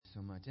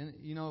much. And,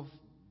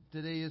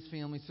 today is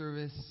family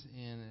service,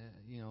 and,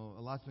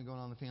 a lot's been going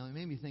on in the family. It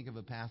made me think of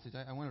a passage.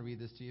 I want to read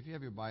this to you. If you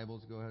have your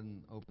Bibles, go ahead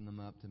and open them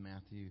up to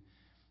Matthew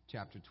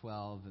chapter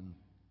 12. And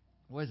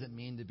what does it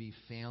mean to be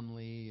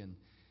family? And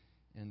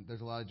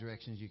there's a lot of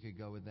directions you could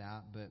go with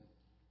that. But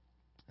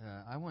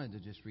I wanted to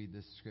just read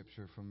this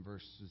scripture from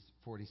verses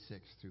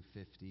 46 through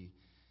 50.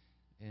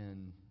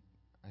 And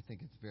I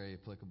think it's very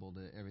applicable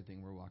to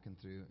everything we're walking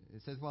through.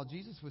 It says, while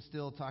Jesus was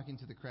still talking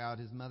to the crowd,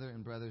 his mother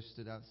and brothers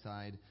stood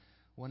outside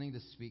wanting to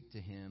speak to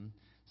him.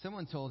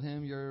 Someone told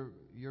him, your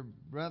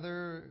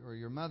brother or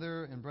your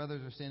mother and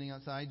brothers are standing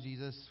outside,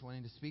 Jesus,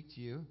 wanting to speak to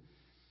you.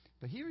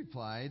 But he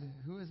replied,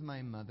 who is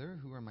my mother?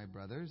 Who are my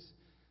brothers?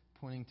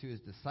 Pointing to his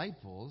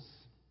disciples.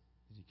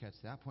 Did you catch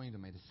that? Pointing to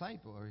my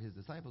disciple or his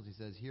disciples, he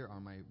says, here are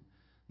my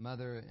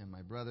mother and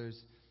my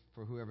brothers.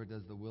 For whoever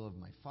does the will of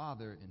my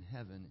Father in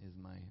heaven is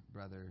my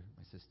brother,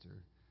 my sister,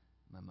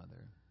 my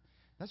mother.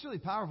 That's really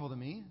powerful to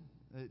me.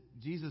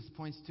 Jesus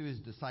points to his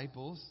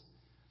disciples.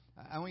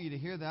 I want you to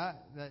hear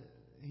that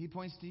he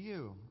points to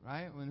you,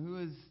 right? When who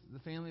is the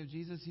family of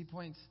Jesus? He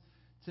points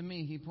to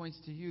me. He points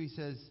to you. He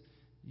says,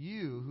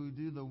 you who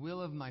do the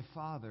will of my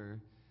Father,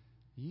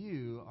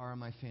 you are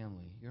my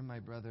family. You're my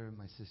brother,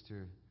 my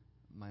sister,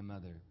 my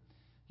mother.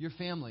 Your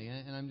family,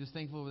 and I'm just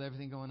thankful with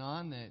everything going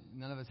on that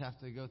none of us have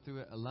to go through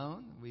it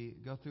alone. We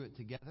go through it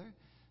together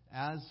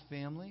as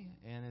family,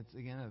 and it's,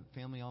 again, a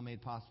family all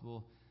made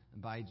possible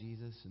by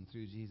Jesus and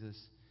through Jesus.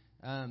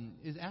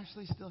 Is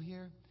Ashley still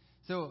here?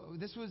 So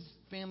this was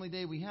Family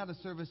Day. We had a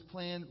service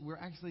planned. We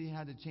actually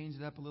had to change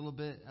it up a little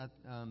bit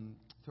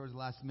towards the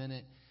last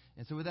minute.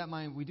 And so with that in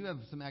mind, we do have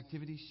some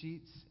activity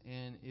sheets,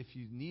 and if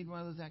you need one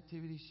of those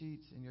activity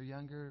sheets and you're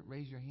younger,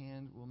 raise your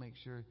hand. We'll make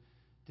sure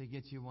to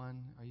get you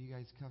one. Are you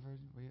guys covered?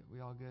 We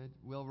all good?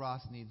 Will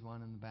Ross needs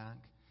one in the back.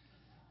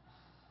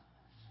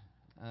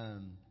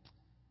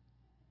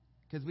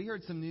 Because we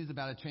heard some news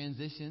about a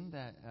transition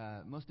that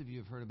most of you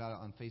have heard about it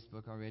on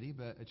Facebook already,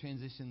 but a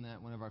transition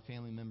that one of our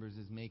family members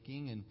is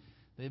making, and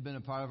they've been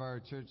a part of our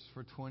church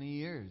for 20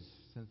 years,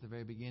 since the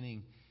very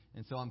beginning.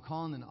 And so I'm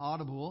calling an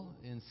audible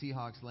in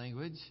Seahawks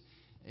language,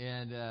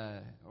 and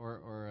I'm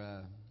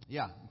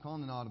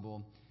calling an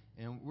audible.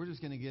 And we're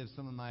just going to give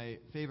some of my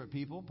favorite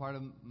people, part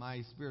of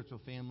my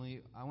spiritual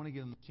family, I want to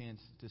give them a chance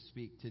to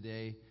speak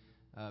today.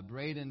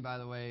 Braden, by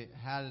the way,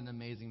 had an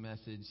amazing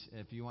message.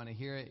 If you want to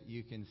hear it,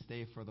 you can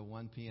stay for the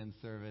 1 p.m.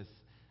 service.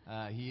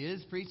 He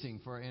is preaching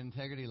for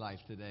Integrity Life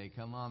today.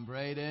 Come on,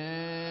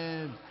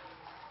 Braden.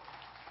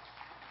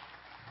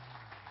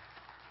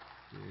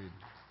 Dude.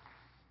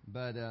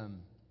 But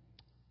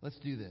let's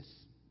do this.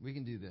 We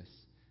can do this.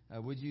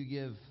 Would you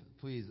give,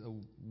 please, a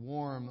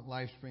warm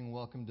LifeSpring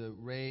welcome to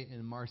Ray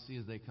and Marci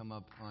as they come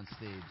up on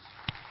stage.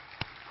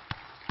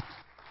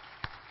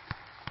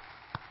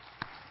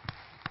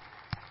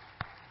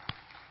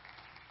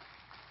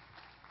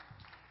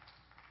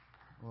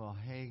 Well,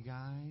 hey,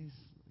 guys.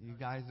 You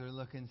guys are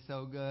looking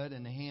so good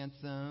and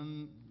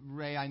handsome.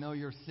 Ray, I know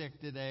you're sick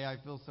today. I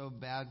feel so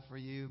bad for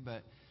you,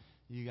 but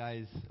you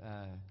guys,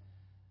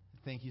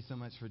 thank you so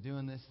much for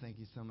doing this. Thank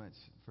you so much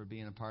for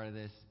being a part of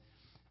this.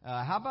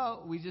 How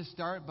about we just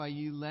start by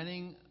you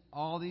letting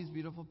all these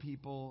beautiful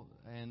people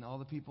and all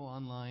the people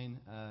online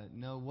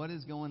know what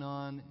is going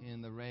on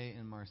in the Ray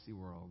and Marci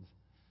world.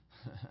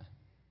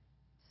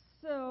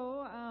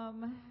 So,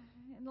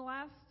 in the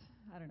last,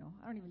 I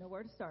don't even know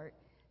where to start.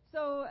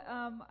 So,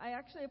 I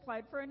actually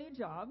applied for a new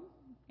job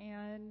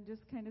and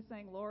just kind of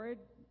saying, Lord,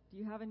 do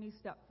you have a new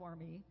step for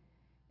me?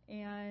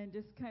 And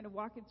just kind of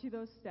walking through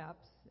those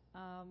steps.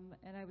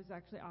 And I was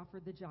actually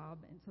offered the job.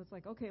 And so it's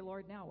like, okay,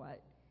 Lord, now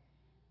what?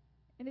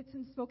 And it's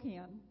in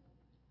Spokane.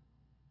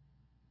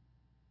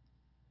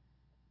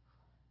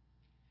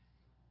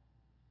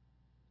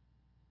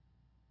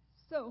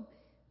 So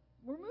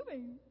we're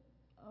moving,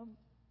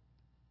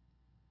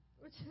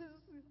 which is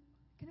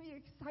going to be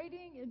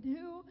exciting and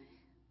new,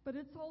 but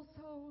it's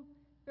also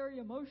very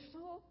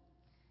emotional.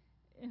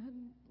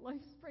 And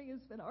LifeSpring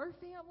has been our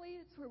family.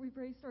 It's where we've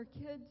raised our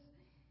kids.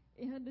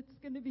 And it's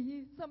going to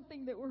be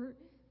something that we're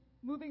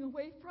moving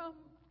away from.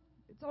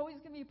 It's always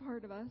going to be a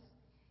part of us.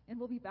 And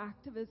we'll be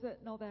back to visit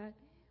and all that.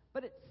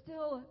 But it's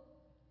still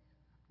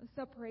a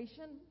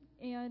separation.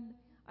 And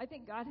I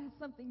think God has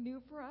something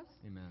new for us.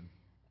 Amen.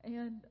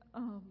 And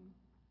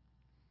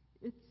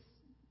it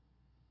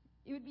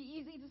would be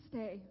easy to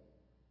stay.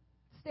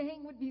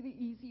 Staying would be the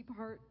easy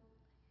part.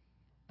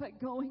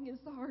 But going is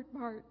the hard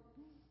part.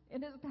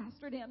 And as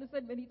Pastor Dan has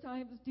said many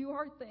times, do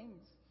hard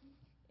things.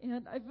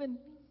 And I've been,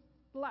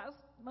 the last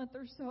month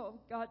or so,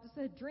 God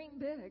said, dream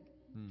big.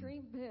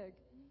 Dream big.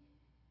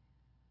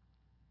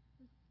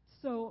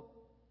 So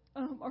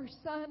our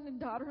son and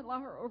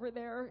daughter-in-law are over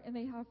there, and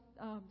they have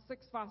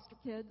 6 foster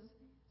kids.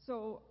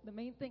 So the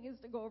main thing is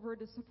to go over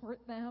to support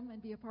them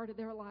and be a part of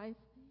their life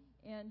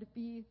and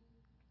be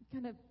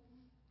kind of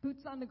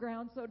boots on the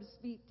ground, so to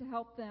speak, to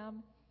help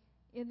them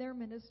in their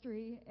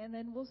ministry. And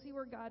then we'll see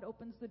where God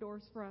opens the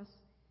doors for us,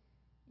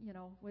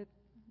 with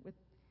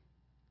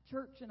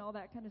church and all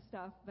that kind of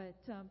stuff. But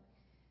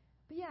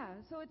yeah,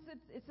 so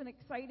it's an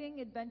exciting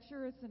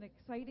adventure. It's an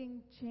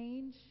exciting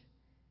change,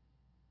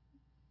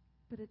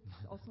 but it's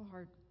also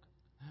hard.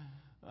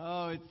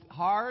 Oh, it's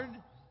hard.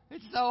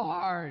 It's so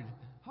hard.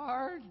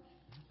 Hard.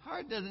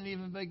 Hard doesn't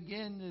even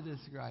begin to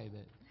describe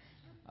it.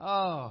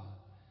 Oh,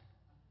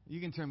 you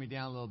can turn me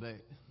down a little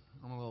bit.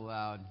 I'm a little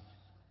loud.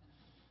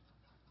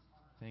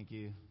 Thank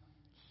you.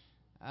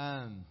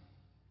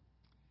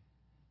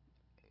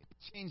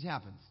 Change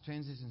happens.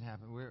 Transitions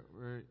happen.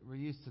 We're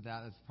used to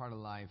that. That's part of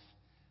life.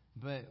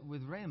 But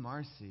with Ray and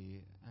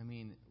Marci, I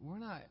mean, we're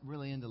not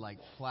really into like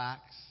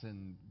plaques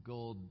and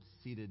gold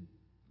seated,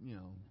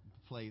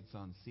 plates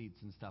on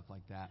seats and stuff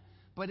like that.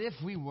 But if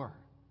we were,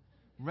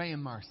 Ray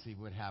and Marci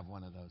would have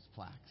one of those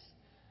plaques.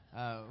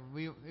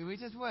 We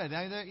just would.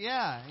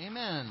 Yeah,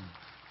 amen.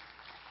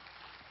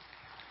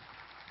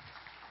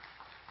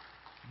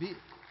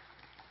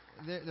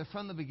 They're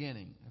from the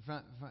beginning.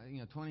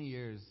 20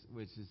 years,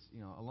 which is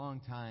a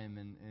long time,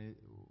 and it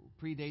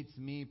predates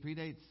me,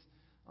 predates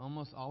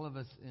almost all of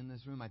us in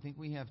this room. I think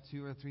we have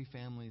 2 or 3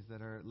 families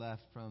that are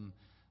left from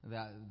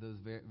those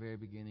very, very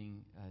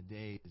beginning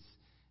days,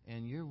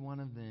 and you're one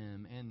of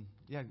them. And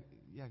yeah,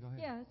 go ahead.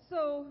 Yeah,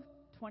 so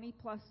 20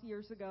 plus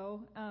years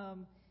ago,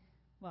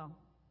 well,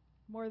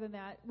 more than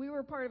that, we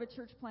were part of a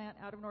church plant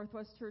out of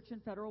Northwest Church in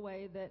Federal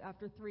Way that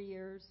after 3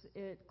 years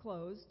it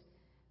closed.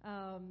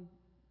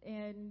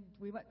 And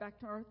we went back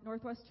to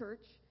Northwest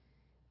Church.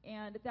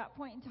 And at that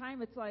point in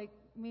time, it's like,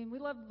 we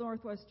loved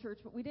Northwest Church,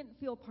 but we didn't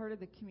feel part of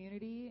the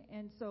community.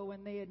 And so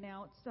when they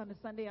announced on a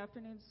Sunday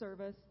afternoon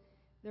service,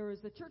 there was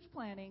a church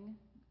planning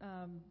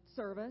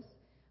service,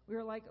 we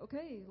were like,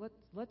 okay,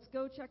 let's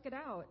go check it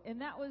out.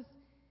 And that was,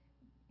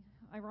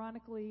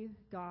 ironically,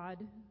 God,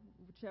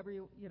 whichever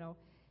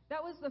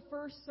that was the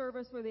first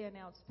service where they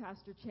announced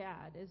Pastor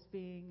Chad as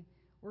being,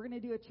 we're going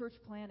to do a church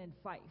plan in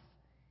Fife.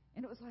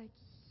 And it was like,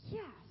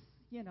 yes,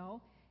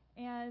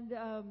 and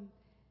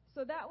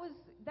so that was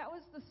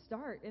the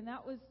start, and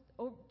that was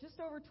just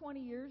over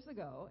 20 years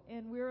ago.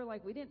 And we were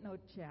like, we didn't know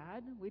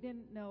Chad, we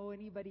didn't know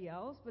anybody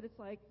else, but it's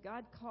like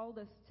God called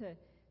us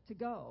to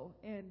go.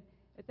 And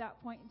at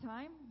that point in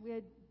time, we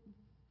had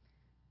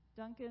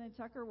Duncan and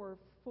Tucker were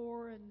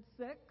 4 and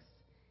 6,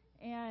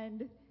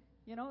 and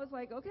it was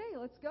like, okay,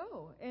 let's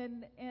go.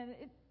 And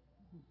it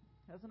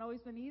hasn't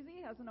always been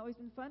easy, hasn't always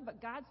been fun,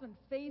 but God's been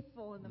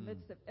faithful in the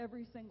midst of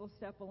every single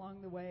step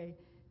along the way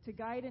to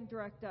guide and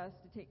direct us,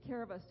 to take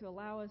care of us, to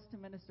allow us to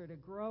minister, to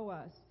grow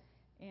us.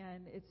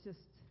 And it's just,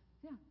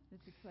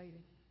 it's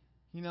exciting.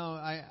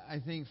 I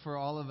think for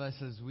all of us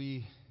as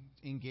we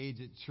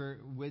engage at church,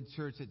 with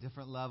church at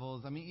different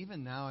levels,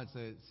 even now it's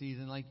a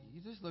season, like,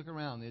 you just look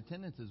around, the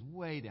attendance is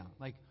way down,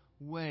 like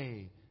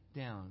way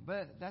down.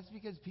 But that's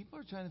because people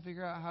are trying to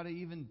figure out how to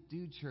even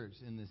do church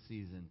in this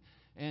season.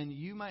 And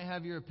you might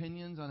have your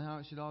opinions on how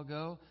it should all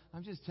go.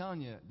 I'm just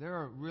telling you, there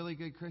are really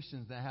good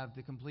Christians that have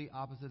the complete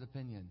opposite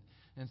opinion.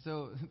 And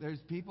so there's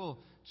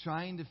people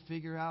trying to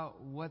figure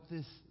out what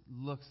this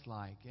looks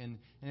like. And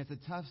it's a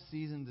tough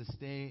season to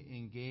stay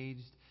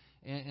engaged.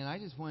 And I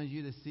just wanted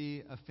you to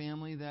see a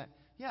family that,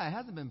 it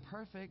hasn't been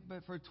perfect,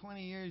 but for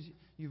 20 years,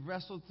 you've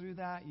wrestled through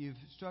that. You've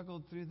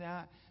struggled through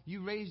that.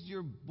 You raised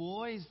your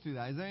boys through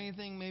that. Is there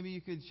anything maybe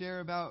you could share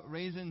about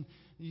raising,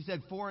 you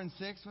said 4 and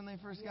 6 when they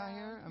first got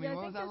here?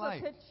 What was that like?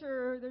 I think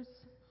there's a picture,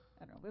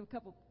 I don't know, we have a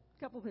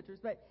couple pictures,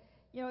 but,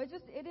 it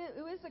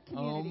was a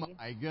community. Oh,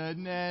 my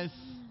goodness.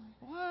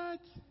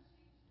 What?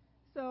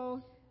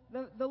 So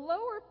the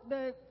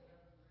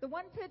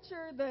one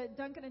picture, the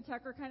Duncan and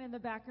Tucker kind of in the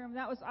back room,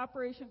 that was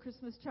Operation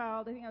Christmas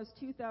Child. I think that was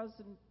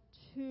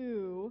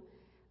 2002.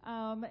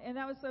 And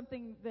that was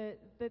something that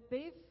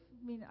they've,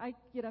 I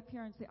get up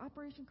here and say,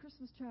 Operation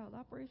Christmas Child,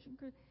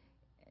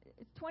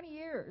 it's 20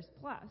 years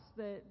plus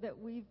that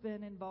we've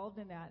been involved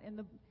in that.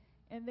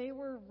 And they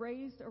were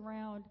raised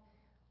around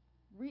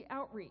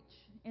outreach.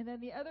 And then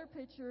the other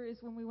picture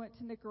is when we went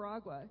to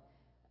Nicaragua.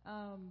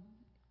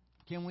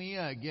 Can we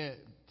get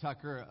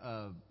Tucker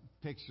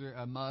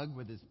a mug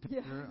with his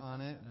picture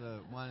on it, the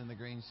one in the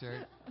green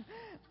shirt?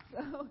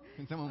 So,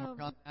 can someone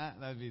work on that?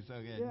 That'd be so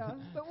good. Yeah,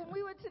 but when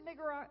we went to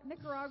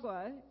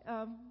Nicaragua,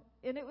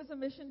 and it was a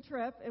mission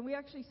trip, and we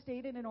actually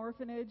stayed in an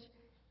orphanage,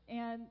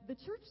 and the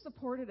church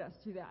supported us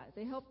through that.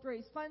 They helped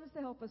raise funds to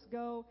help us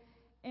go,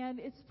 and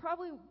it's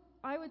probably,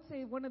 I would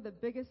say, one of the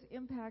biggest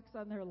impacts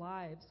on their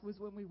lives was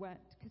when we went,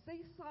 because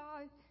they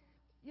saw,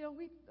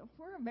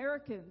 we're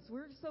Americans.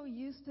 We're so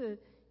used to,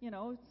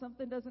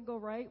 something doesn't go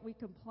right, we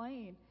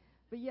complain.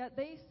 But yet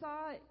they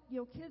saw,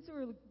 kids who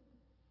were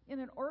in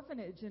an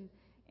orphanage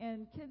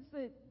and kids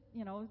that,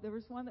 there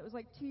was one that was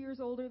like 2 years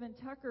older than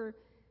Tucker,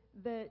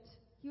 that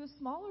he was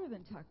smaller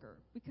than Tucker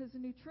because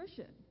of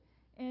nutrition.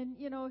 And,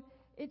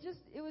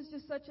 it was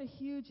just such a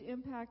huge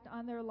impact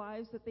on their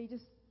lives that they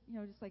just,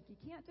 just like, you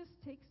can't just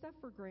take stuff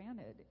for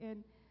granted.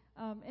 And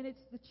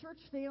it's the church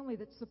family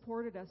that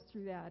supported us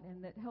through that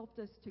and that helped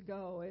us to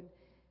go.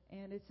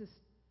 And it's just,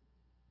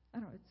 I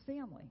don't know, it's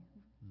family.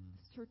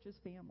 This church is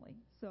family.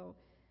 So,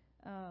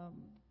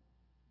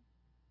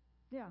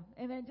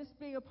 and then just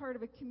being a part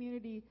of a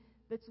community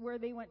that's where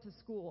they went to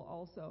school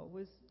also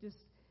was just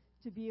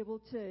to be able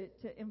to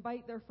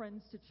invite their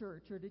friends to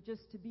church, or to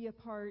just to be a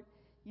part,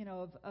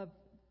 of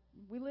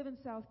we live in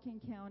South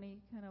King County,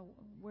 kind of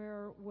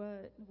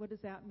what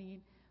does that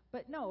mean?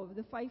 But no,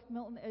 the Fife,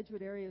 Milton,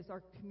 Edgewood area is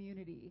our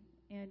community.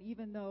 And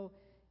even though,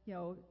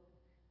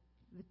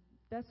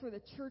 that's where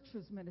the church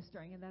was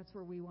ministering, and that's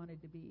where we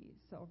wanted to be.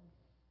 So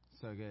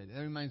good.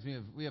 That reminds me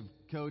of, we have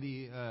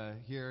Cody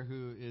here,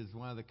 who is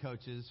one of the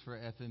coaches for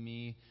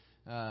FME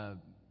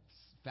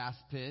Fast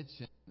Pitch.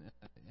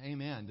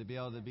 Amen. To be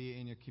able to be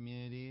in your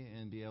community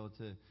and be able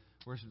to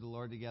worship the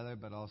Lord together,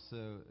 but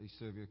also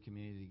serve your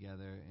community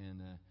together.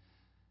 And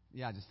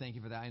just thank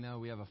you for that. I know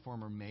we have a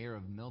former mayor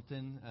of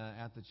Milton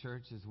at the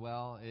church as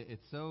well.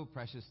 It's so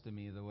precious to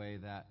me the way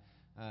that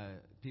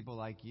people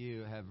like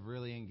you have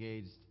really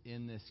engaged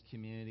in this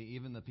community.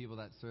 Even the people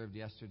that served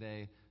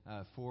yesterday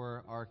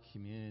for our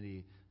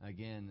community.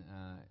 Again,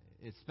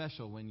 it's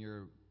special when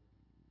your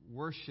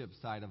worship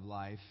side of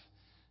life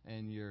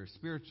and your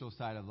spiritual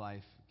side of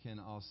life can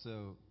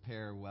also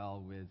pair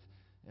well with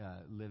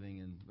living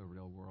in the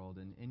real world.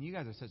 And you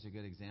guys are such a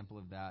good example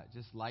of that.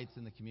 Just lights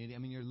in the community. I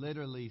mean, you're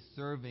literally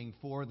serving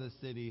for the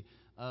city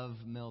of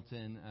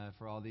Milton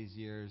for all these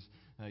years.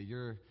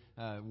 You're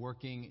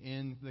working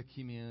in the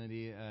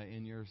community,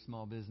 in your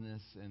small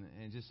business,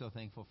 and just so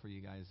thankful for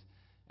you guys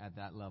at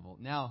that level.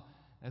 Now,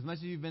 as much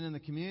as you've been in the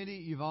community,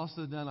 you've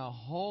also done a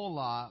whole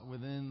lot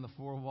within the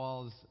four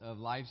walls of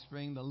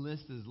LifeSpring. The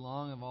list is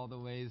long of all the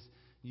ways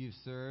you've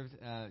served.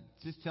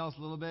 Just tell us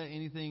a little bit,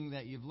 anything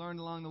that you've learned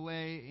along the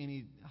way,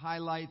 any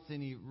highlights,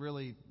 any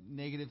really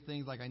negative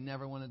things like I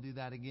never want to do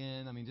that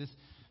again. I mean, just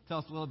tell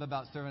us a little bit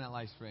about serving at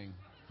LifeSpring.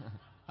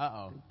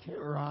 Uh-oh. Kent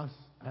Ross,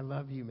 I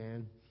love you,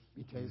 man,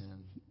 because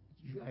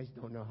you guys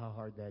don't know how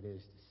hard that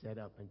is to set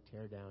up and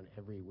tear down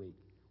every week.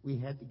 We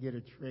had to get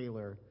a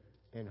trailer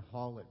and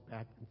haul it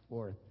back and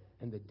forth.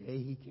 And the day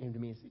he came to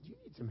me and said, "You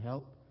need some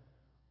help?"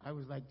 I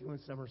was like doing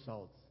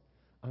somersaults.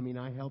 I mean,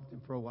 I helped him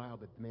for a while,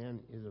 but the man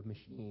is a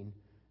machine.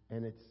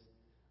 And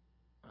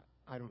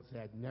I don't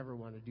say I'd never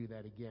want to do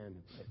that again,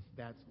 but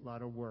that's a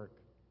lot of work.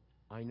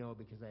 I know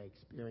because I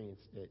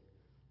experienced it.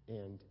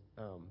 And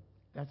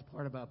that's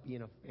part about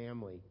being a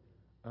family.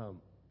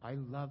 I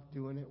loved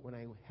doing it when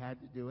I had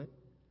to do it.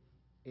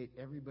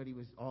 Everybody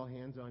was all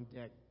hands on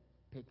deck,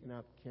 picking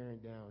up, carrying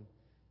down.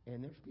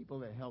 And there's people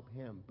that help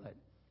him, but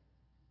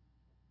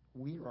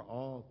we are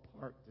all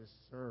part to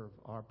serve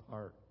our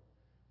part.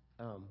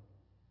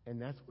 And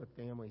that's what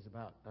family's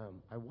about.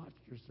 I watched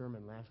your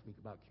sermon last week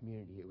about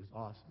community. It was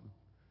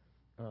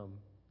awesome.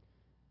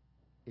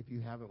 If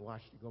you haven't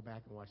watched it, go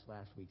back and watch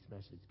last week's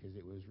message because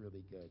it was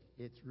really good.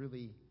 It's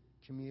really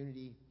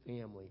community,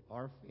 family.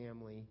 Our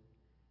family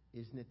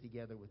is knit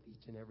together with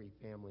each and every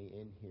family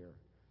in here.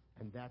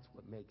 And that's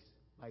what makes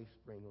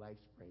LifeSpring.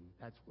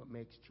 That's what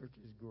makes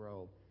churches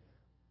grow.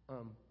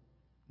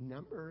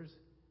 Numbers,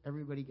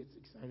 everybody gets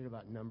excited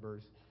about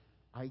numbers.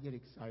 I get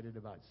excited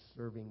about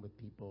serving with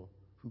people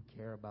who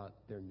care about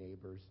their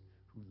neighbors,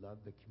 who love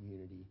the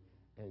community.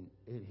 And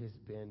it has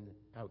been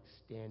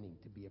outstanding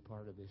to be a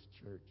part of this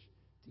church,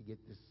 to get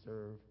to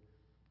serve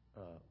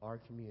our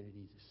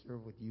community, to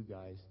serve with you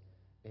guys.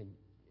 And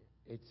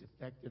it's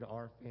affected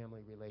our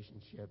family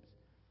relationships.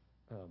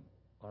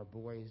 Our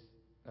boys,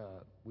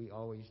 we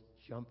always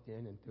jumped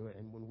in and threw it.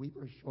 And when we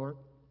were short,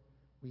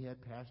 we had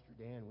Pastor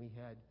Dan. We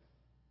had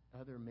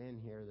other men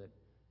here that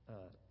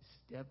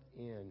stepped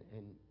in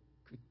and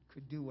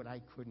could do what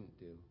I couldn't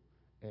do.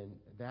 And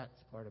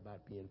that's part about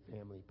being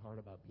family, part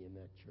about being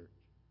that church.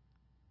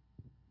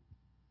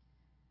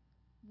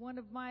 One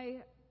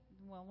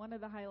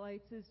of the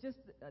highlights is just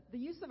the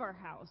use of our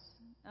house.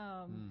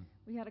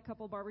 We had a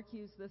couple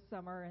barbecues this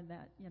summer, and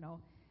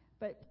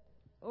but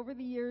over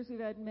the years we've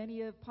had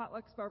many of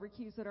potlucks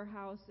barbecues at our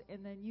house,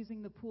 and then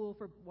using the pool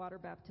for water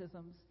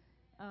baptisms.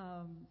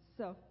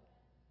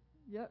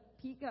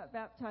 Pete got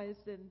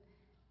baptized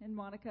in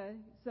Monica.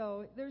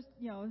 So there's,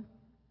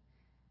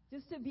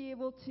 just to be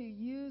able to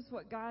use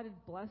what God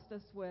had blessed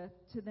us with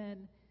to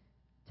then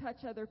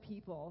touch other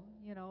people,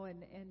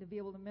 and to be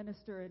able to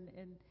minister.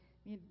 And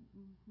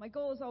my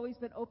goal has always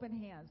been open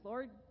hands.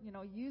 Lord,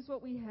 use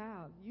what we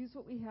have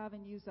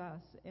and use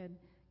us. And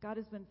God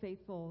has been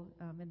faithful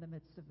in the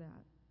midst of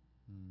that.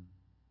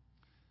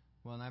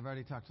 Well, and I've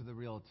already talked to the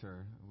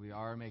realtor. We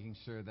are making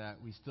sure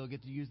that we still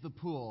get to use the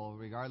pool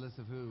regardless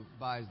of who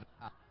buys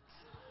the house.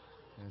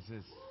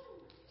 It's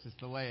just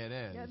the way it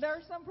is. Yeah, there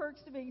are some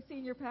perks to being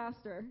senior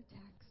pastor.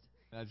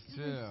 That's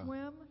Can true. I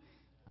swim?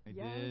 I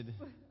did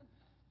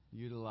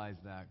utilize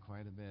that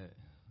quite a bit.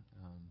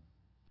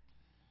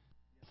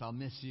 So I'll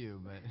miss you,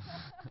 but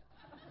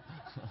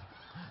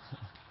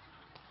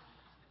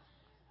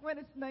when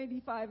it's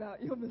 95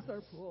 out, you'll miss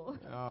our pool.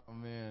 Oh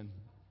man,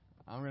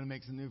 I'm gonna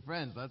make some new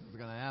friends. That's what's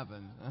gonna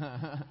happen.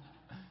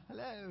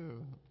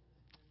 Hello.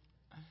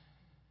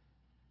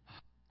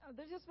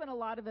 There's just been a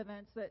lot of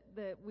events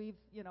that we've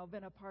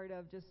been a part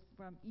of, just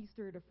from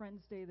Easter to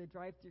Friends Day, the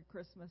drive-through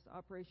Christmas,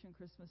 Operation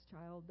Christmas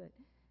Child.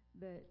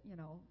 That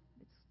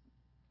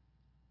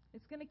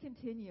it's going to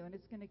continue, and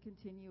it's going to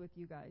continue with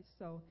you guys.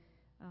 So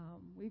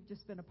we've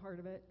just been a part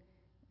of it,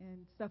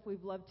 and stuff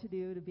we've loved to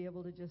do, to be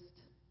able to just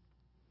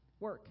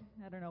work.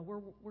 I don't know.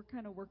 We're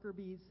kind of worker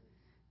bees,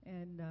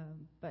 and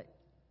but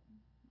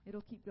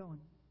it'll keep going.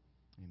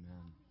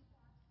 Amen.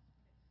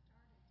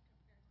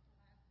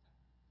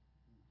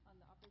 On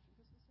the Operation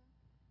Christmas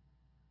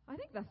time? I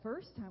think the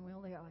first time we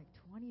only got like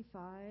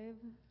 25.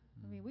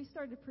 I mean, we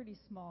started pretty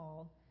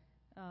small.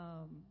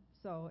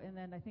 And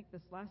then I think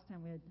this last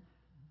time we had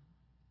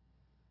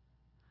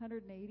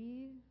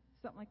 180,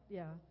 something like,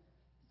 yeah.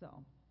 So.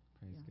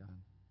 Praise yeah. God.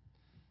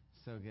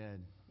 So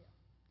good.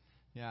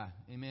 Yeah,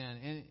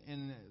 amen.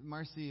 And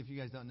Marci, if you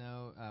guys don't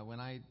know, when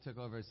I took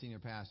over as senior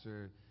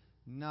pastor,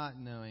 not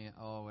knowing at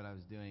all what I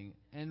was doing,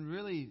 and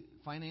really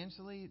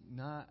financially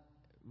not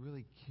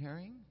really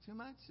caring too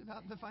much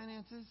about the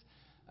finances.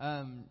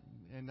 And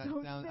that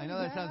I know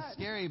that sounds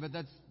scary, but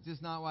that's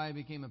just not why I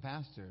became a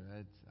pastor.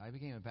 I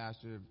became a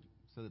pastor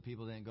so that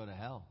people didn't go to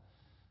hell.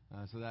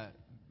 So that,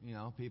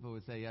 people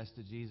would say yes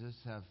to Jesus,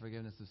 have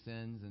forgiveness of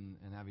sins,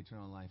 and have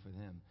eternal life with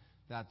Him.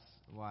 That's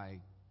why I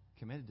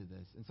committed to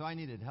this. And so I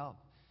needed help.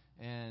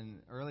 And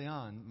early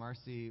on,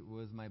 Marci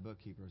was my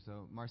bookkeeper.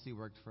 So Marci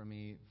worked for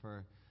me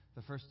for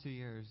the first 2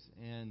 years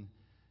and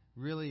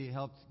really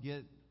helped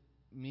get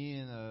me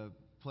in a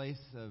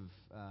place of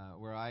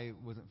where I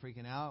wasn't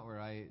freaking out, where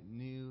I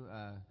knew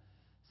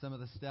some of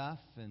the stuff.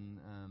 And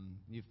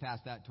you've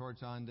passed that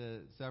torch on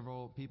to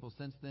several people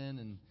since then,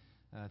 and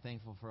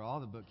thankful for all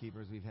the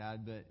bookkeepers we've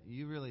had. But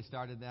you really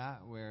started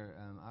that where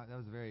that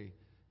was a very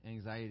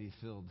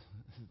anxiety-filled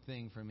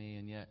thing for me,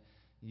 and yet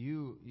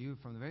you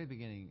from the very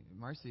beginning,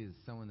 Marci is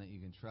someone that you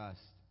can trust,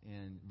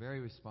 and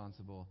very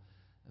responsible,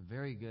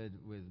 very good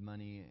with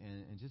money,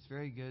 and just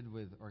very good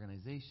with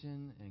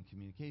organization and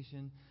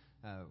communication.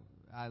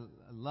 I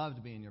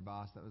loved being your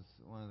boss. That was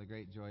one of the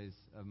great joys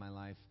of my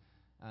life.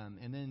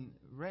 And then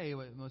Ray,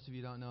 what most of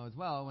you don't know as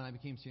well, when I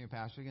became senior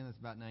pastor, again, that's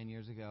about 9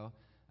 years ago,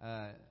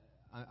 I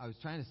was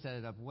trying to set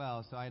it up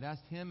well, so I'd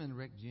asked him and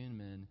Rick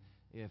Juneman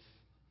if,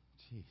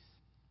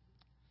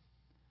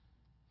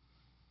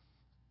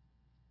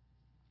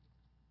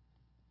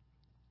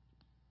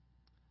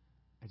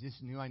 I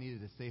just knew I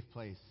needed a safe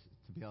place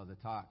to be able to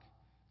talk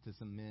to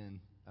some men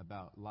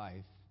about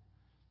life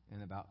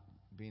and about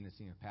being a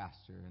senior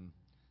pastor. And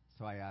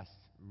so I asked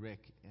Rick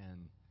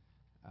and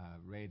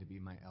Ray to be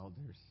my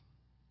elders.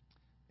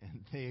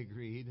 And they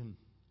agreed. And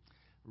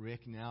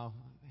Rick now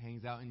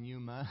hangs out in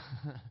Yuma,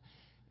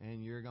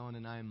 and you're going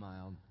to 9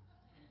 Mile.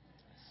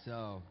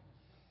 So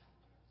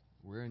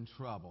we're in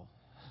trouble.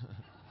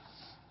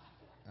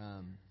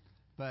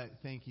 But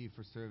thank you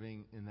for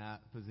serving in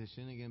that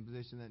position. Again, a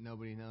position that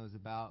nobody knows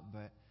about,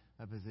 but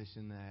a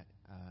position that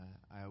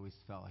I always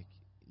felt like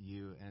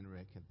you and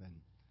Rick have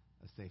been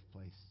a safe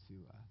place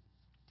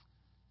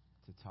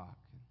to talk.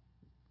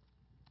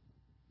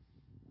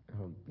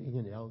 Being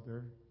an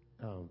elder,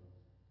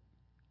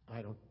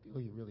 I don't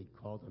feel you really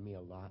called on me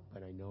a lot,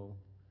 but I know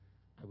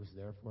I was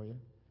there for you.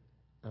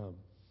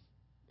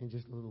 And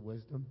just a little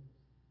wisdom.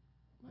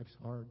 Life's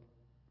hard,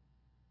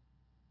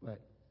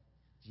 but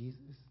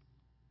Jesus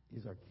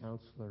is our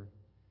counselor.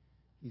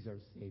 He's our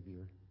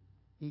Savior.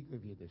 He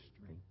gives you the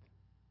strength.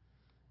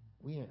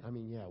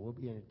 We'll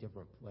be in a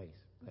different place,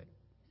 but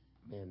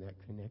man, that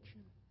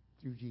connection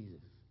through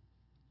Jesus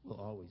will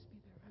always be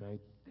there. And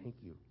I thank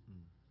you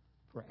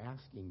for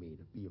asking me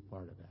to be a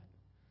part of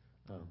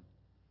that.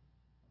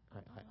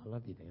 I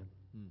love you, Dan.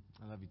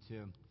 I love you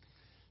too.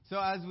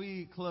 So as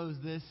we close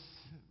this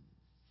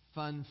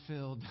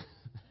fun-filled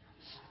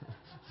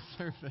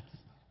service,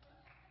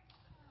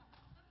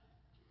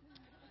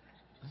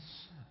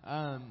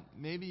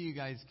 maybe you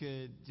guys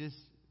could just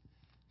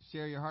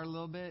share your heart a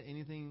little bit.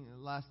 Anything,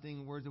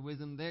 lasting words of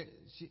wisdom?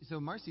 So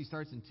Marci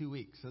starts in 2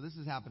 weeks, so this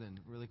is happening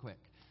really quick.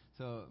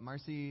 So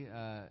Marci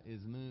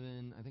is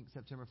moving, I think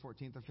September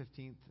 14th or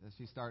 15th.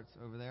 She starts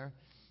over there.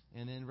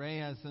 And then Ray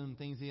has some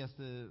things he has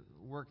to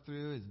work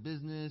through, his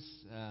business,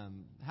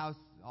 house,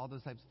 all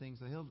those types of things.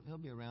 So he'll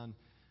be around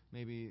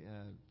maybe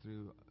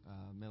through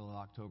middle of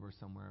October,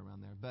 somewhere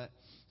around there. But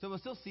so we'll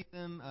still see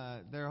them.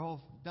 Their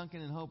whole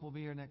Duncan and Hope will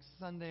be here next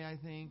Sunday, I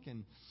think.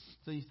 And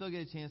so you still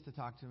get a chance to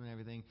talk to them and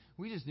everything.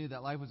 We just knew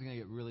that life was going to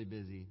get really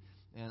busy.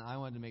 And I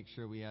wanted to make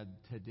sure we had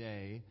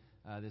today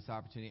this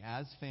opportunity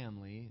as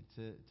family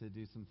to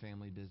do some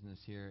family business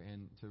here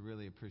and to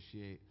really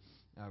appreciate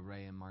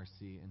Ray and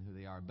Marci and who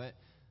they are. But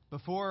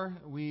before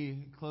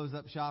we close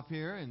up shop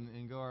here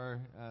and go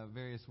our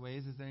various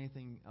ways, is there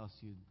anything else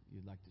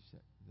you'd like to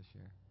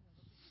share?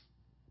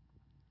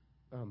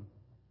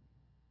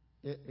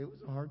 It was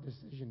a hard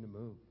decision to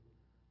move.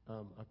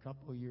 A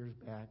couple of years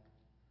back,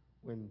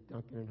 when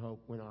Duncan and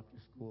Hope went off to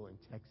school in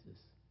Texas,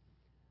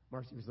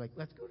 Marci was like,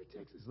 let's go to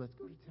Texas. I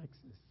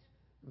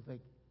was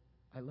like,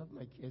 I love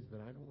my kids, but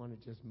I don't want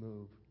to just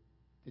move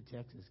to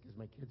Texas because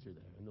my kids are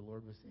there. And the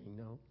Lord was saying,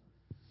 no,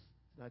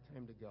 it's not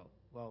time to go.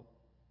 Well,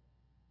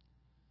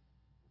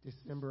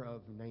 December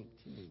of 19,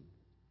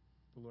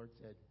 the Lord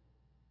said,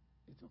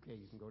 it's okay,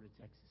 you can go to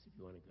Texas if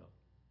you want to go.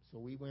 So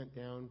we went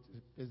down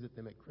to visit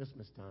them at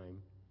Christmas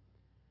time,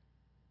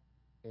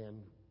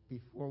 and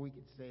before we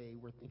could say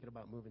we're thinking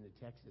about moving to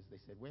Texas, they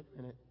said, wait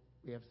a minute,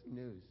 we have some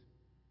news.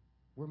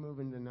 We're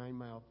moving to 9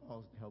 Mile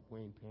Falls to help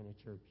Wayne plant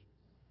a church.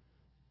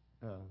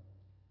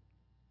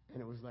 And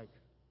it was like,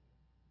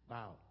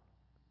 wow.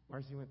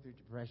 Marci went through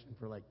depression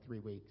for like 3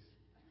 weeks.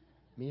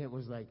 Me, it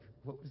was like,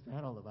 what was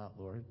that all about,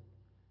 Lord?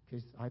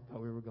 Because I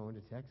thought we were going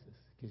to Texas.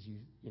 Because you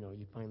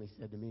finally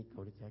said to me,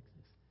 go to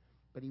Texas.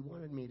 But he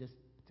wanted me to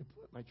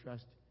put my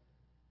trust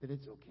that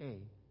it's okay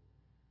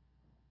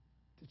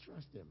to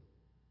trust him.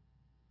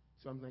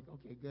 So I'm like,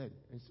 okay, good.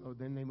 And so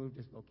then they moved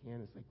to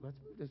Spokane. It's like, let's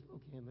move to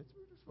Spokane. Let's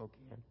move to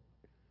Spokane.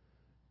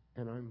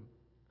 And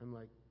I'm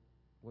like,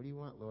 what do you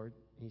want, Lord?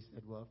 And he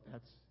said, well, if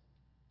that's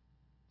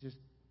just,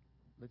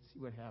 let's see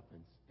what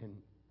happens. And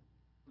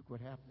look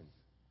what happens.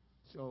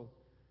 So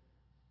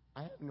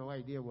I have no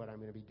idea what I'm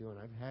going to be doing.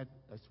 I've had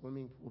a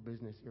swimming pool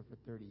business here for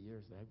 30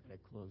 years that I've got to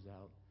close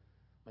out.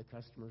 My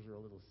customers are a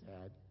little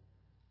sad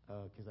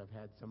because I've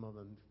had some of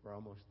them for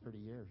almost 30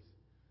 years.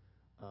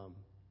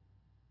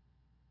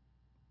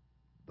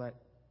 But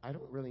I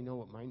don't really know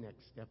what my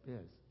next step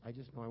is. I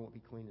just know I won't be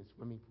cleaning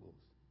swimming pools.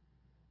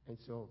 And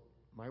so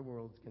my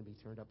world's going to be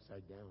turned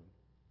upside down.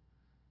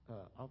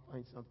 I'll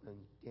find something.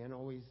 Dan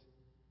always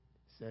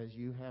says,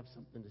 you have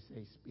something to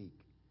say, speak.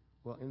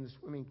 Well, in the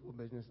swimming pool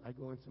business, I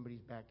go in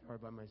somebody's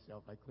backyard by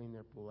myself. I clean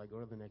their pool. I go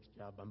to the next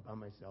job. I'm by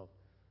myself.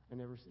 I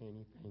never say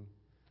anything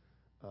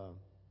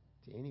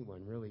to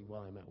anyone, really,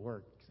 while I'm at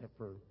work, except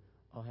for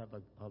I'll have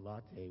a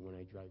latte when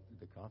I drive through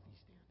the coffee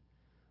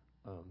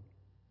stand.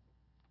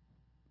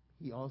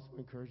 He also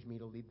encouraged me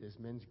to lead this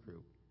men's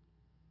group.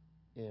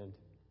 And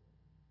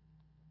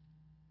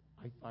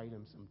I fight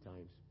him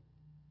sometimes.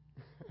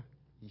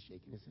 He's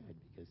shaking his head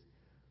because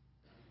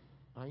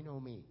I know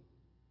me.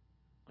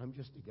 I'm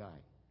just a guy.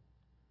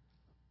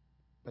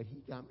 But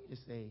he got me to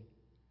say,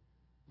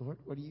 Lord,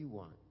 what do you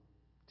want?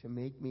 To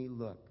make me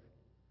look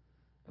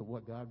at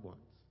what God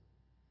wants.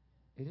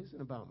 It isn't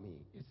about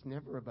me. It's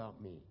never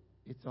about me.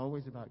 It's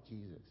always about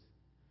Jesus.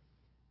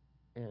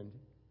 And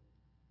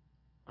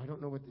I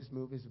don't know what this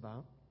move is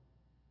about.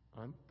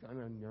 I'm kind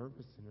of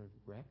nervous and a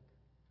wreck.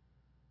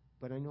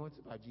 But I know it's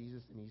about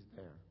Jesus and he's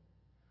there.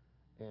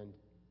 And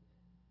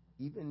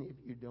even if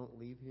you don't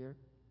leave here,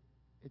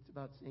 it's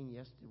about saying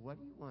yes to what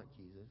do you want,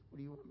 Jesus? What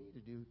do you want me to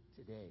do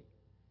today?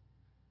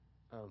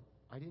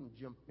 I didn't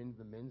jump into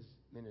the men's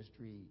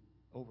ministry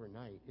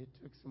overnight. It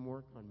took some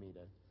work on me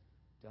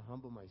to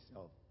humble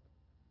myself,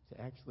 to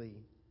actually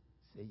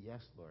say,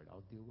 yes, Lord,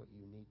 I'll do what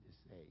you need to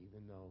say,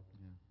 even though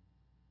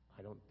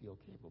I don't feel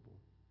capable.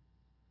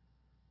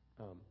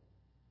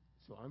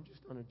 So I'm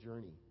just on a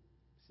journey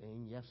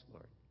saying, yes,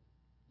 Lord.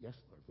 Yes,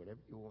 Lord,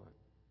 whatever you want.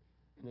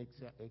 And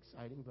it's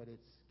exciting, but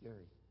it's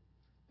scary.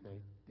 And I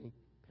thank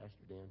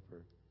Pastor Dan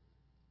for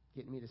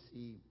getting me to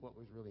see what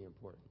was really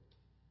important.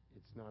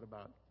 It's not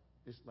about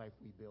this life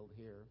we build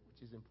here,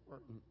 which is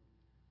important,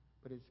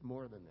 but it's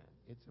more than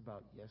that. It's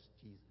about, yes,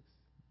 Jesus.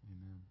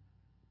 Amen.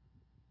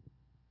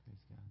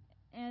 Praise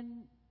God.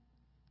 And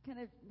kind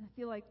of, I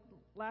feel like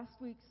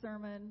last week's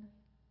sermon,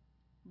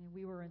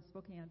 we were in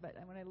Spokane, but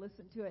when I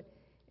listened to it,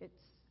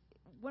 it's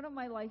one of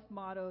my life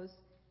mottos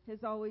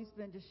has always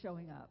been just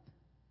showing up.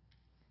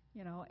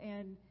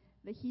 And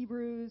the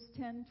Hebrews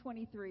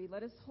 10:23,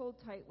 let us hold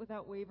tight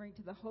without wavering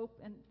to the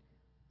hope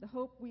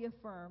we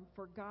affirm,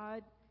 for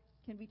God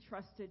can be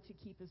trusted to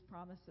keep his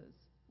promises.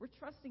 We're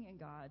trusting in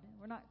God.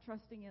 We're not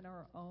trusting in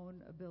our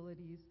own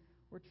abilities.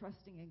 We're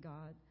trusting in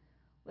God.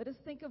 Let us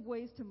think of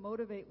ways to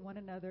motivate one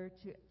another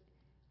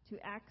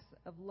to acts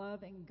of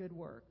love and good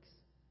works.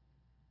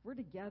 We're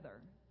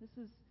together.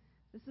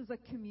 This is a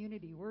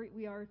community.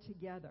 We are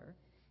together.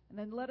 And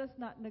then let us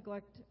not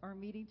neglect our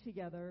meeting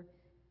together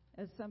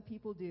as some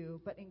people do,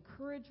 but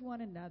encourage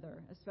one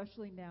another,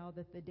 especially now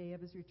that the day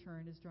of his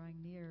return is drawing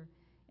near.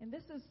 And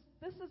this is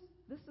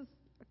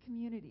a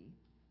community,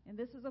 and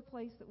this is a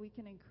place that we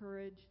can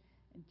encourage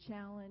and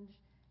challenge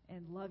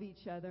and love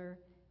each other,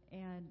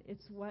 and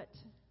it's what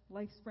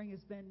Life Spring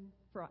has been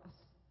for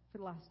us for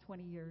the last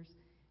 20 years.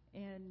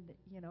 And,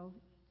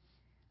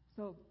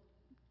 so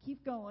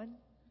keep going,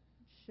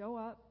 show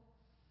up.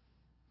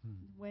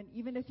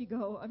 Even if you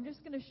go, I'm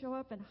just going to show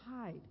up and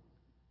hide.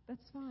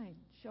 That's fine.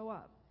 Show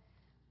up.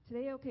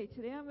 Today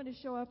I'm going to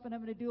show up and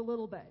I'm going to do a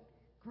little bit.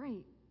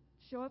 Great.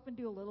 Show up and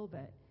do a little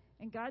bit.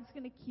 And God's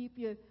going to keep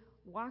you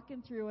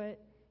walking through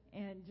it.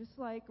 And just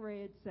like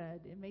Ray had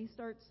said, it may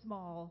start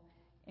small,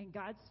 and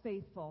God's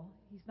faithful.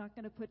 He's not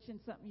going to put you in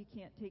something you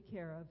can't take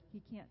care of.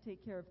 He can't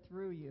take care of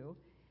through you.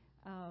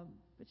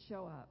 But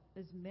show up,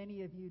 as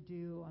many of you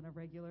do on a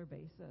regular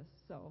basis.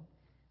 So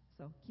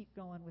keep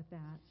going with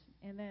that.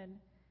 And then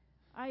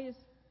I'm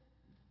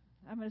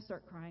going to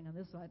start crying on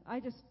this one. I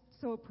just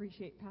so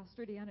appreciate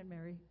Pastor Dan and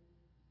Mary.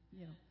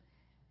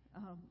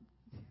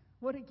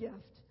 What a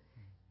gift.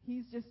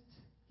 He's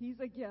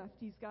a gift.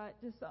 He's got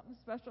just something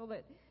special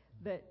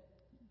that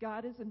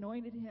God has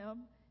anointed him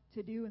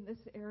to do in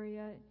this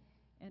area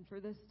and for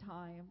this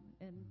time.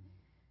 And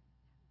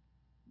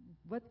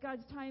what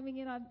God's timing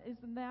is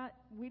in that,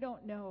 we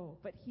don't know.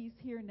 But he's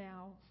here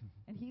now,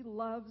 and he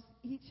loves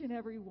each and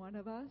every one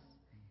of us,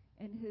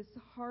 and his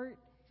heart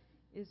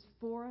is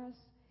for us,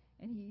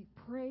 and he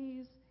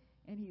prays,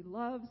 and he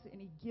loves,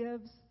 and he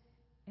gives,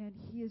 and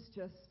he's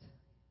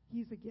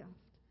a gift.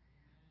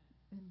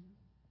 And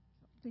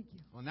so, thank you.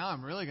 Well, now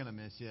I'm really going to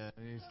miss you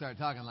when you start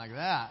talking like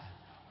that.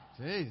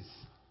 Jeez.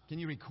 Can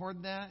you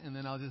record that, and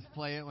then I'll just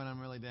play it when I'm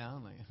really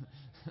down?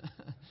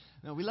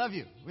 No, we love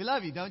you. We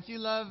love you. Don't you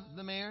love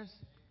the Mayers?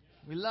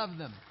 We love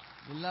them.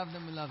 We love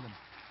them. We love them.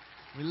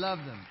 We love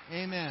them.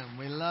 Amen.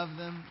 We love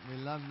them. We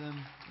love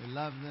them. We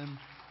love them.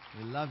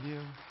 We love you.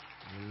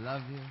 We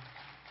love you.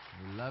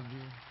 We love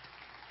you.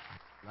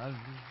 We love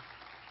you.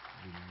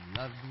 We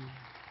love you.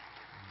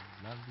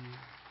 We love you.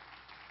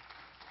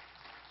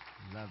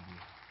 We love you.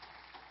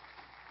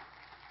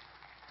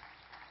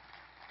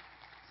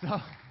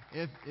 So,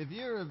 if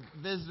you're a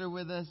visitor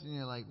with us and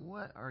you're like,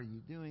 what are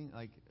you doing?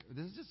 Like,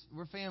 this is just,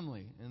 we're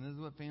family, and this is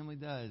what family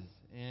does.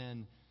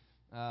 And,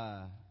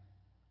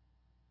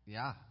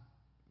 yeah,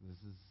 this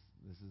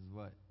is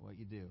what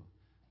you do,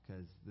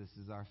 because this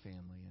is our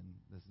family, and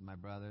this is my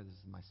brother, this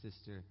is my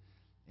sister,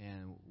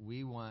 and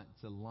we want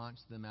to launch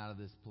them out of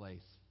this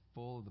place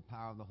full of the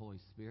power of the Holy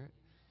Spirit.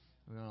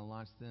 We want to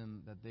launch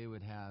them that they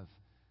would have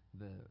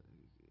the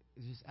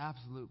just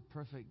absolute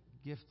perfect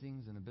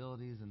giftings and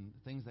abilities and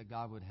things that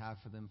God would have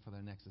for them for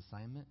their next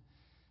assignment,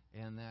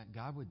 and that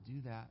God would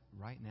do that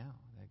right now,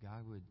 that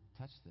God would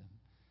touch them,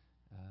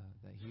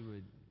 that He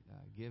would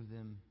give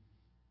them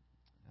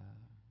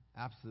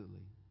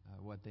absolutely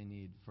what they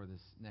need for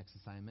this next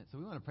assignment. So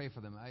we want to pray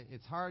for them.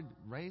 It's hard.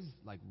 Ray's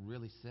like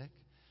really sick,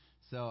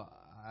 so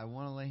I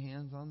want to lay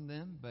hands on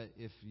them, but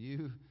if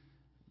you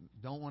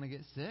don't want to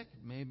get sick,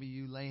 maybe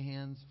you lay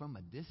hands from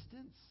a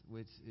distance,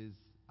 which is,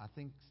 I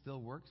think,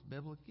 still works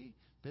biblically.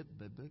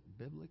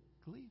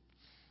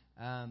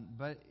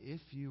 But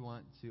if you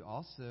want to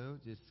also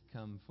just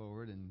come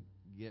forward and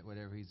get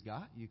whatever he's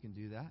got, you can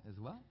do that as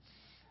well.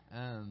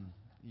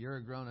 You're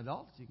a grown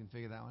adult, so you can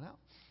figure that one out.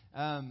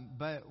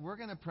 But we're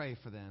going to pray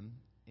for them.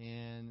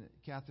 And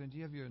Catherine, do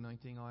you have your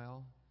anointing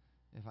oil?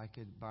 If I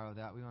could borrow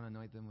that. We want to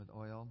anoint them with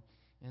oil.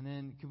 And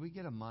then could we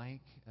get a mic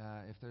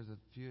if there's a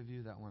few of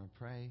you that want to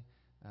pray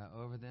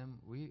over them?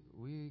 We're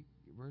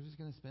just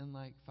going to spend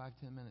like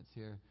 5-10 minutes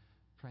here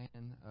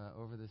praying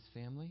over this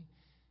family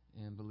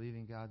and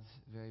believing God's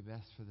very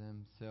best for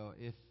them. So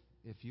if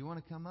you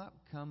want to come up,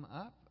 come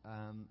up.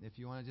 If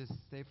you want to just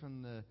stay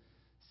from the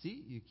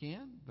seat, you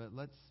can. But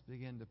let's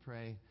begin to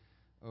pray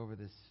over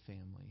this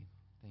family.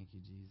 Thank you,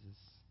 Jesus.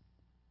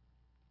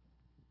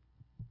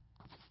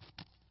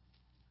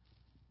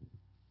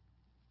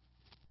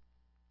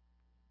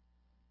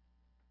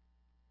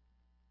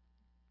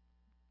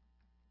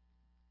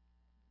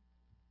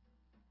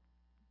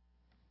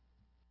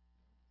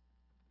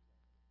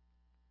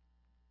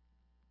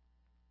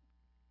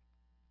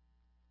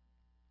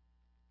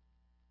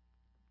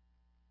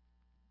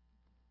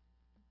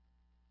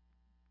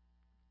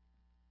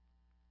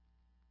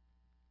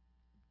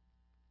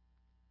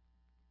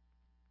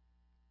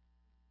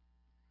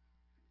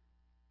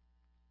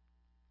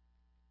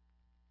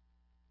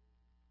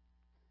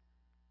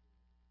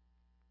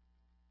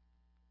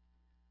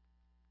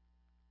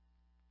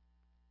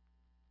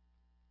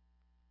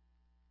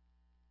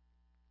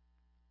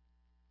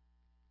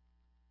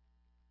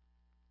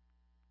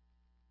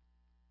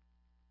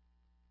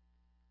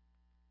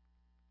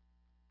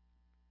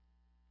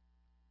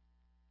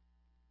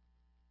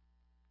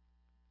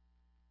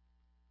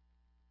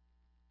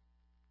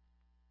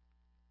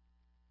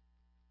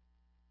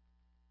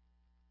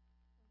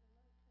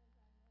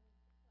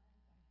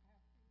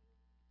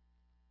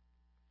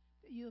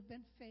 You have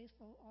been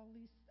faithful all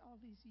these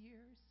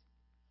years,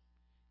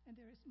 and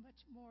there is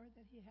much more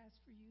that He has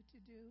for you to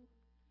do.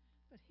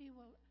 But He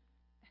will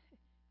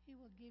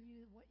give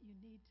you what you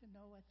need to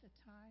know at the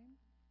time.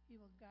 He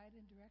will guide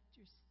and direct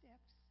your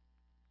steps.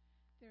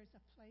 There is a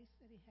place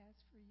that He has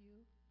for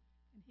you,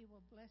 and He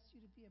will bless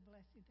you to be a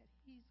blessing, that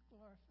He's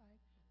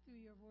glorified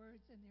through your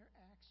words and your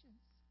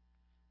actions.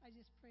 I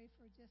just pray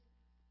for just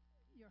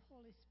your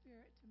Holy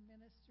Spirit to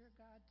minister,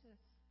 God, to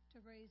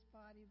Ray's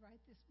body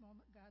right this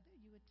moment, God, that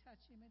you would touch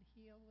him and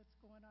heal what's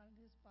going on in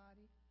his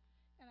body.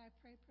 And I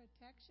pray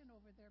protection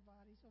over their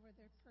bodies, over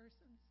their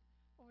persons,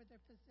 over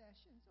their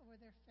possessions, over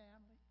their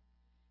family.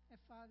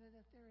 And Father,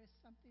 that there is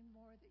something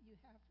more that you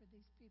have for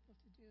these people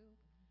to do,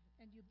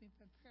 and you've been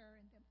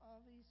preparing them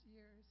all these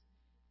years.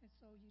 And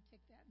so you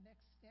take that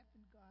next step,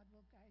 and God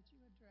will guide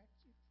you and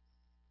direct you.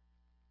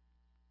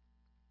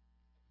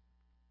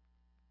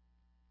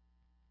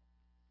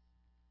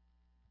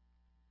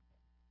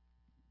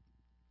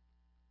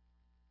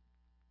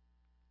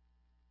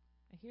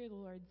 I hear the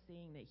Lord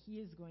saying that He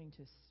is going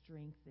to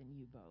strengthen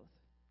you both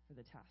for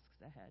the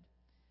tasks ahead.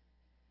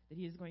 That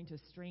He is going to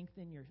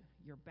strengthen your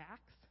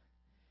backs,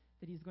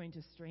 that He's going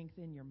to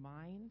strengthen your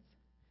minds,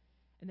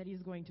 and that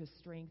He's going to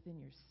strengthen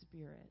your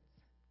spirits.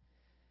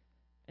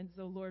 And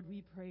so, Lord,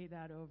 we pray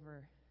that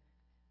over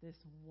this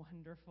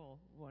wonderful,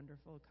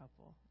 wonderful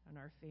couple and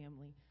our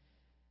family,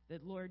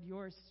 that, Lord,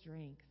 your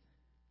strength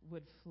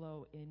would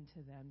flow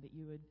into them, that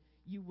you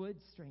would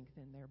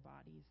strengthen their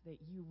bodies, that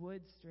you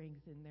would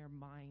strengthen their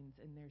minds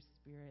and their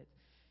spirits,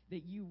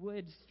 that you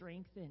would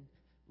strengthen,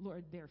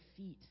 Lord, their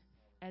feet,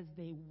 as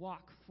they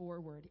walk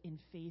forward in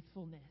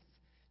faithfulness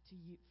to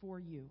you, for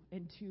you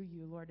and to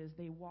you, Lord, as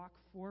they walk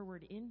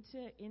forward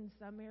into, in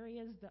some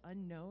areas, the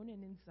unknown,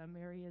 and in some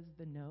areas,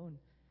 the known,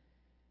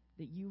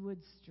 that you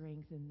would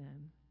strengthen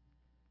them.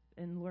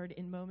 And Lord,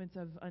 in moments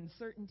of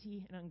uncertainty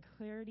and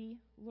unclarity,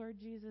 Lord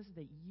Jesus,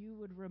 that you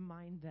would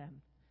remind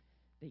them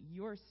that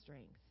your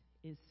strength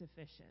is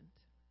sufficient.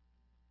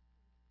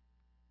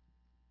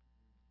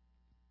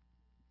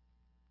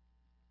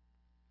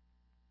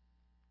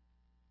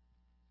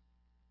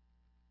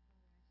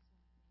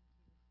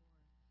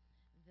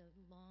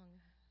 The long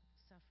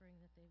suffering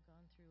that they've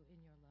gone through in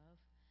your love.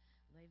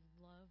 They've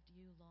loved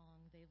you long.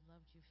 They've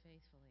loved you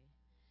faithfully.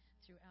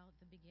 Throughout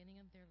the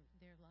beginning of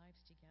their lives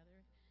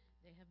together,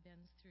 they have been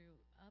through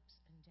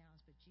ups and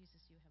downs, but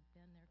Jesus, you have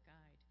been their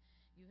guide.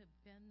 You have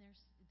been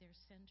their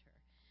center.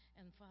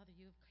 And Father,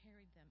 you have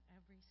carried them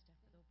every step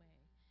of the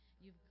way.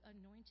 You've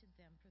anointed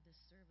them for this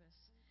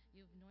service.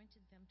 You've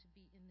anointed them to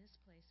be in this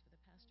place for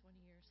the past 20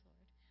 years,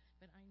 Lord.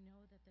 But I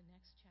know that the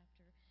next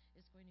chapter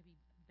is going to be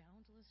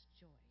boundless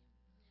joy.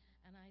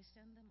 And I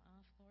send them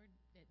off, Lord.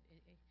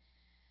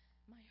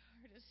 My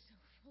heart is so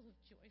full of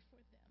joy for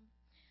them.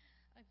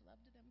 I've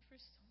loved them for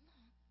so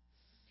long.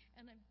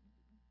 And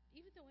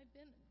even though I've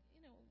been,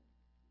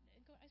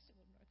 I still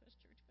go to Northwest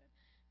Church, but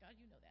God,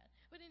 you know that.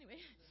 But anyway,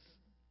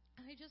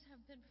 I just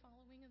have been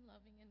following and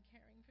loving and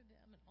caring for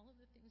them and all of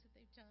the things that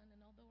they've done.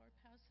 And although our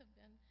paths have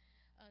been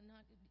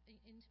not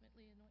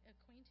intimately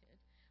acquainted,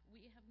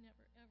 we have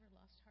never, ever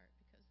lost heart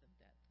because of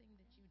that thing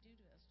that you do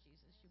to us,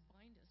 Jesus. You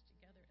bind us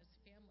together as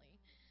family.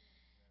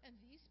 And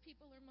these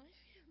people are my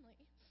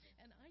family,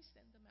 and I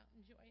send them out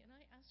in joy. And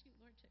I ask you,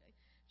 Lord, to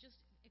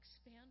just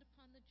expand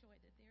upon the joy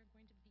that they are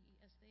going to be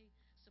as they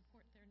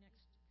support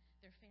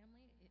their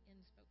family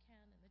in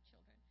Spokane and the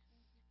children.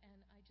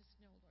 And I just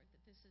know, Lord,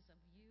 that this is of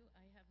you.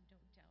 I have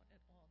no doubt at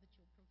all that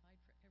you'll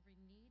provide for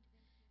every need,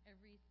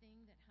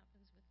 everything that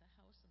happens with the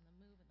house and the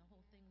move and the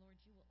whole thing.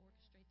 Lord, you will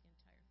orchestrate the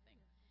entire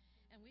thing.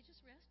 And we just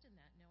rest in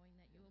that, knowing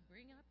that you will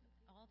bring up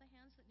all the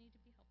hands that need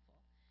to be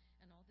helpful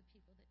and all the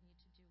people that need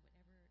to do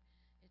whatever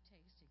it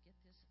takes to get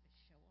this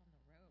show on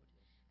the road.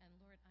 And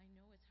Lord, I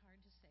know it's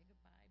hard to say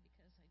goodbye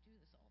because I do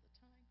this all the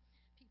time.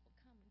 People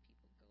come and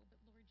people go,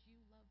 but Lord, you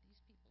love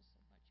these people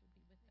so much. You'll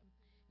be with them.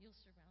 You'll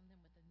surround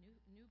them with a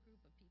new group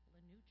of people,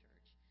 a new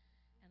church.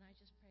 And I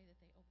just pray that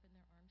they open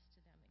their arms to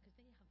them because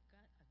they have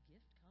got a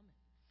gift coming.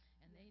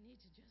 And they need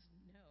to just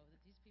know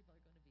that these people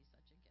are going to be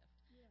such a gift.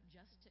 Yeah.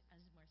 Just to, as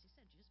Marci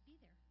said, just be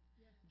there.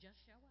 Yeah.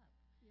 Just show up.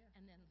 Yeah.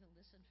 And then to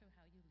listen to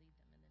how you lead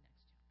them in the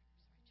next chapter.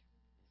 Sorry,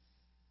 Chair.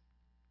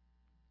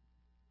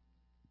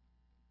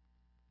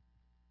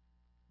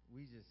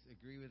 We just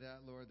agree with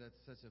that, Lord.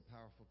 That's such a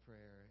powerful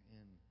prayer,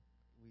 and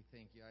we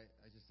thank you.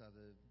 I just saw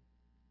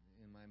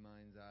in my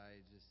mind's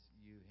eye, just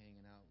you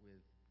hanging out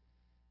with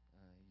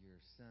your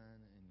son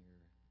and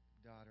your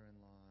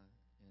daughter-in-law,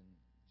 and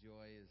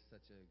joy is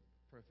such a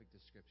perfect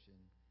description.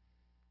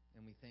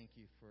 And we thank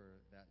you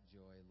for that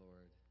joy,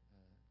 Lord,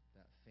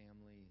 that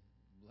family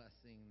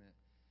blessing that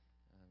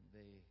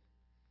they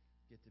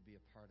get to be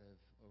a part of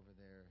over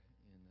there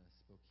in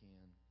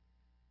Spokane.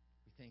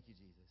 We thank you,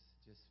 Jesus.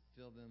 Just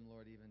fill them,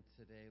 Lord, even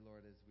today,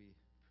 Lord, as we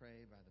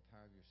pray by the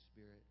power of your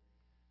Spirit.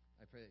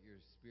 I pray that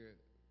your Spirit,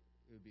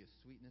 it would be a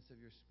sweetness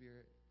of your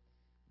Spirit,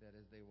 that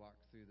as they walk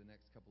through the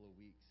next couple of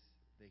weeks,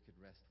 they could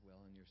rest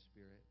well in your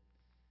Spirit.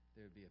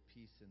 There would be a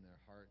peace in their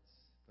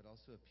hearts, but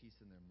also a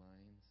peace in their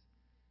minds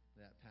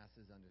that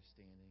passes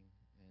understanding.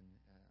 And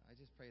I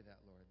just pray that,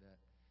 Lord, that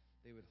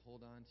they would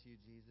hold on to you,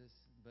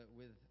 Jesus, but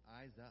with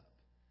eyes up,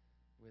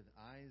 with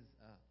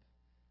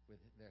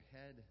their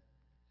head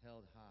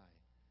held high,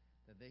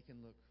 that they can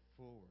look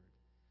forward.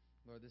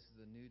 Lord, this is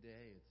a new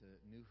day. It's a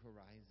new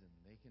horizon.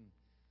 They can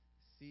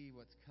see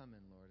what's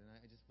coming, Lord. And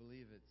I just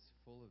believe it's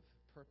full of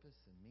purpose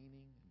and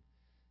meaning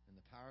and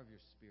the power of your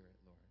Spirit,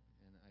 Lord.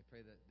 And I pray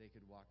that they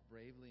could walk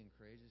bravely and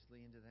courageously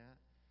into that,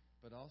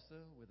 but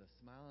also with a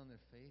smile on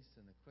their face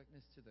and the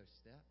quickness to their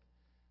step,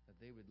 that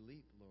they would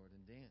leap, Lord,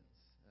 and dance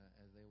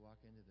as they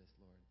walk into this,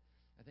 Lord.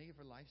 I thank you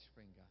for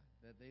LifeSpring, God,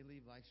 that they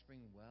leave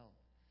LifeSpring well.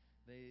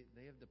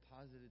 They have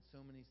deposited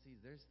so many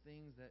seeds. There's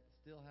things that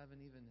still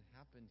haven't even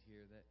happened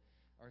here that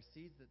are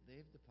seeds that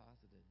they've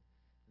deposited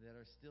that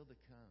are still to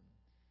come.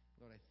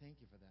 Lord, I thank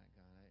you for that,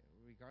 God.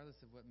 Regardless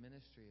of what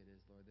ministry it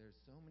is, Lord, there's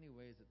so many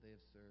ways that they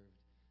have served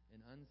in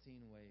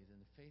unseen ways, in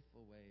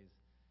faithful ways,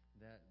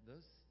 that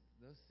those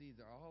seeds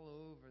are all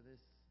over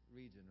this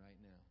region right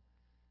now.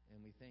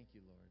 And we thank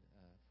you, Lord,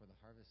 for the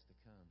harvest to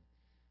come.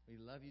 We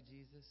love you,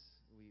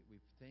 Jesus.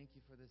 We thank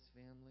you for this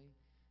family.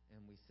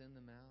 And we send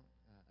them out,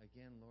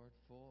 again, Lord,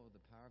 full of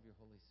the power of your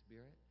Holy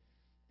Spirit.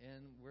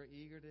 And we're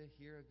eager to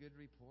hear a good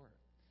report.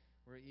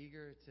 We're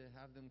eager to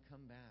have them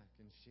come back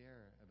and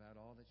share about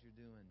all that you're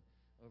doing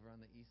over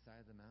on the east side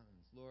of the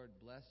mountains. Lord,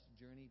 bless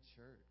Journey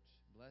Church.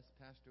 Bless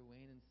Pastor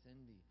Wayne and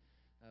Cindy.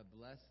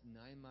 Bless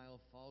 9 Mile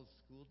Falls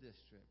School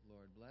District,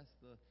 Lord. Bless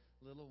the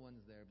little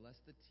ones there.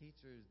 Bless the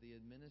teachers, the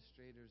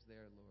administrators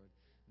there, Lord.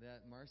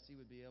 That Marci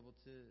would be able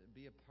to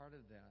be a part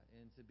of that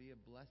and to be a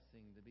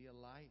blessing, to be a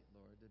light,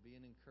 Lord, to be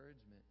an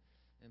encouragement.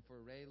 And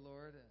for Ray,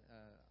 Lord,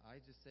 I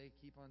just say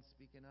keep on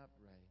speaking up,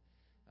 Ray.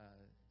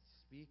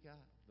 Speak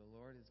up. The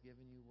Lord has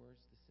given you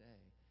words to say,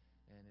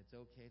 and it's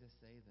okay to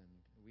say them.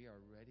 We are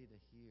ready to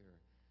hear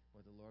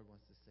what the Lord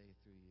wants to say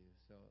through you.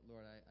 So,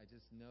 Lord, I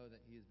just know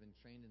that he has been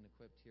trained and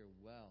equipped here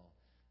well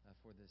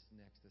for this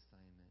next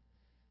assignment.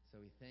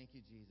 So we thank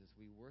you, Jesus.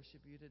 We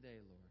worship you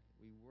today, Lord.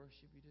 We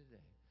worship you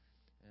today.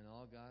 And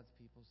all God's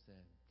people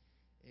said,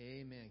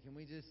 amen. Can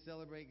we just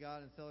celebrate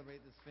God and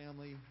celebrate this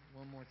family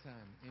one more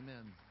time?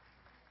 Amen.